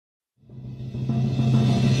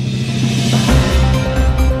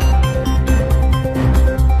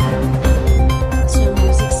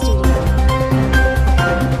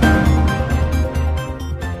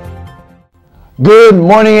Good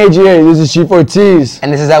morning, AGA. This is Chief Ortiz.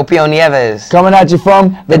 And this is LPO Nieves. Coming at you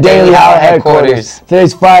from the Daily Hour headquarters.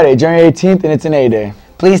 Today's Friday, January 18th, and it's an A-Day.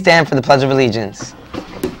 Please stand for the Pledge of Allegiance.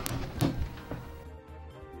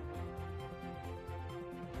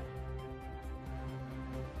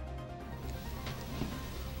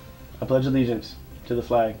 I pledge allegiance to the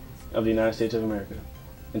flag of the United States of America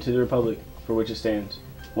and to the republic for which it stands,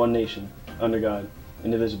 one nation, under God,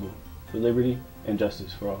 indivisible, with liberty and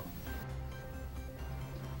justice for all.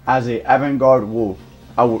 As a avant-garde wolf,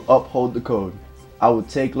 I will uphold the code. I will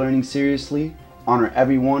take learning seriously, honor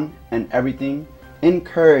everyone and everything,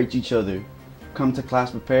 encourage each other, come to class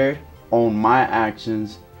prepared, own my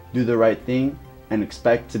actions, do the right thing, and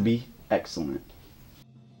expect to be excellent.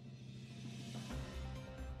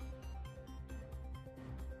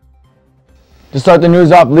 To start the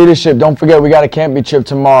news off, leadership, don't forget we got a camping trip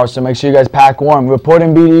tomorrow, so make sure you guys pack warm.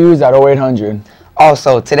 Reporting BDUs at 0800.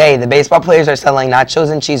 Also, today, the baseball players are selling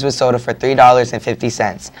nachos and cheese with soda for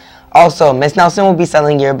 $3.50. Also, Miss Nelson will be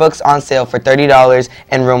selling yearbooks on sale for $30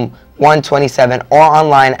 in room 127 or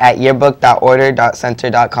online at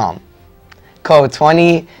yearbook.order.center.com. Code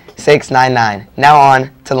 2699. Now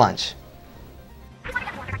on to lunch.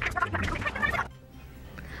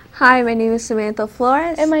 Hi, my name is Samantha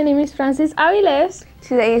Flores. And my name is Francis Aviles.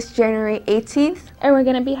 Today is January 18th. And we're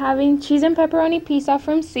going to be having cheese and pepperoni pizza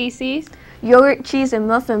from Cece's, yogurt, cheese, and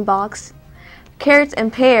muffin box, carrots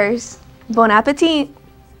and pears. Bon appetit!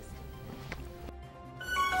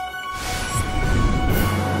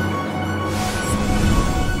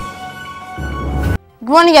 Good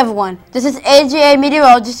morning, everyone. This is AGA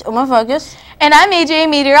meteorologist Omar Vargas. And I'm AGA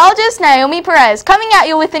meteorologist Naomi Perez, coming at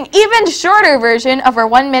you with an even shorter version of our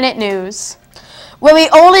 1-minute news, where we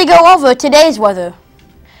only go over today's weather.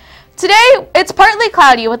 Today, it's partly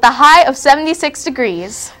cloudy with a high of 76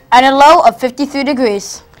 degrees. And a low of 53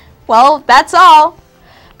 degrees. Well, that's all.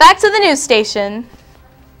 Back to the news station.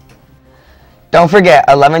 Don't forget,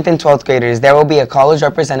 11th and 12th graders, there will be a college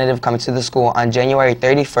representative coming to the school on January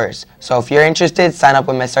 31st. So if you're interested, sign up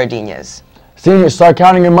with Ms. Sardinez. Seniors, start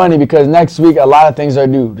counting your money because next week a lot of things are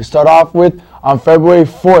due. To start off with, on February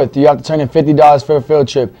 4th, you have to turn in $50 for a field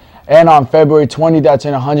trip. And on February 20th, you have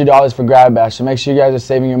to turn $100 for grad bash. So make sure you guys are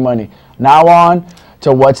saving your money. Now on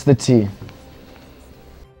to What's the Tea?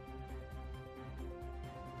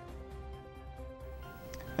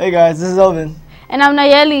 Hey guys, this is Elvin. And I'm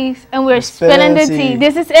Nayeli, and we're spilling the tea.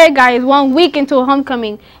 This is it, guys. 1 week until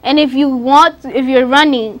homecoming. And if you're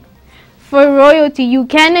running for royalty, you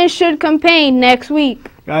can and should campaign next week.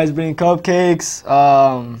 Guys, bring cupcakes,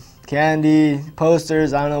 candy,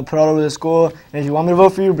 posters, I don't know, put all over the school. And if you want me to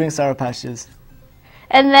vote for you, bring Sour Patches.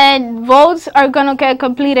 And then votes are going to get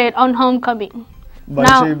completed on homecoming. Make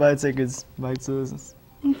sure you buy tickets. Buy tickets.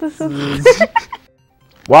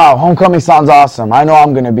 Wow, homecoming sounds awesome. I know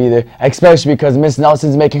I'm going to be there, especially because Miss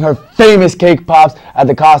Nelson's making her famous cake pops at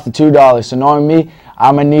the cost of $2. So knowing me,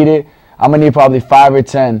 I'm going to need it. I'm going to need probably 5 or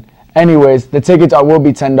 10. Anyways, the tickets will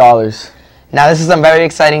be $10. Now this is some very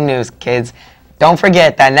exciting news, kids. Don't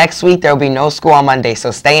forget that next week there will be no school on Monday,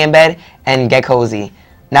 so stay in bed and get cozy.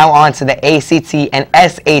 Now on to the ACT and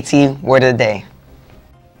SAT word of the day.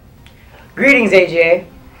 Greetings, AGA.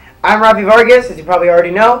 I'm Rafi Vargas, as you probably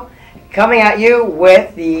already know, coming at you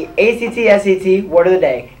with the ACT-SAT word of the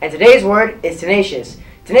day. And today's word is tenacious.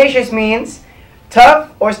 Tenacious means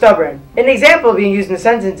tough or stubborn. An example being used in the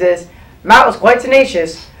sentence is, Matt was quite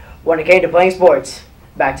tenacious when it came to playing sports.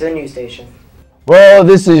 Back to the news station. Well,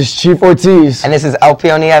 this is Chief Ortiz. And this is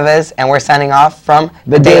LPO Nieves, and we're signing off from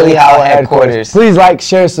the Daily Hour headquarters. Please like,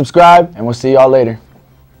 share, subscribe, and we'll see y'all later.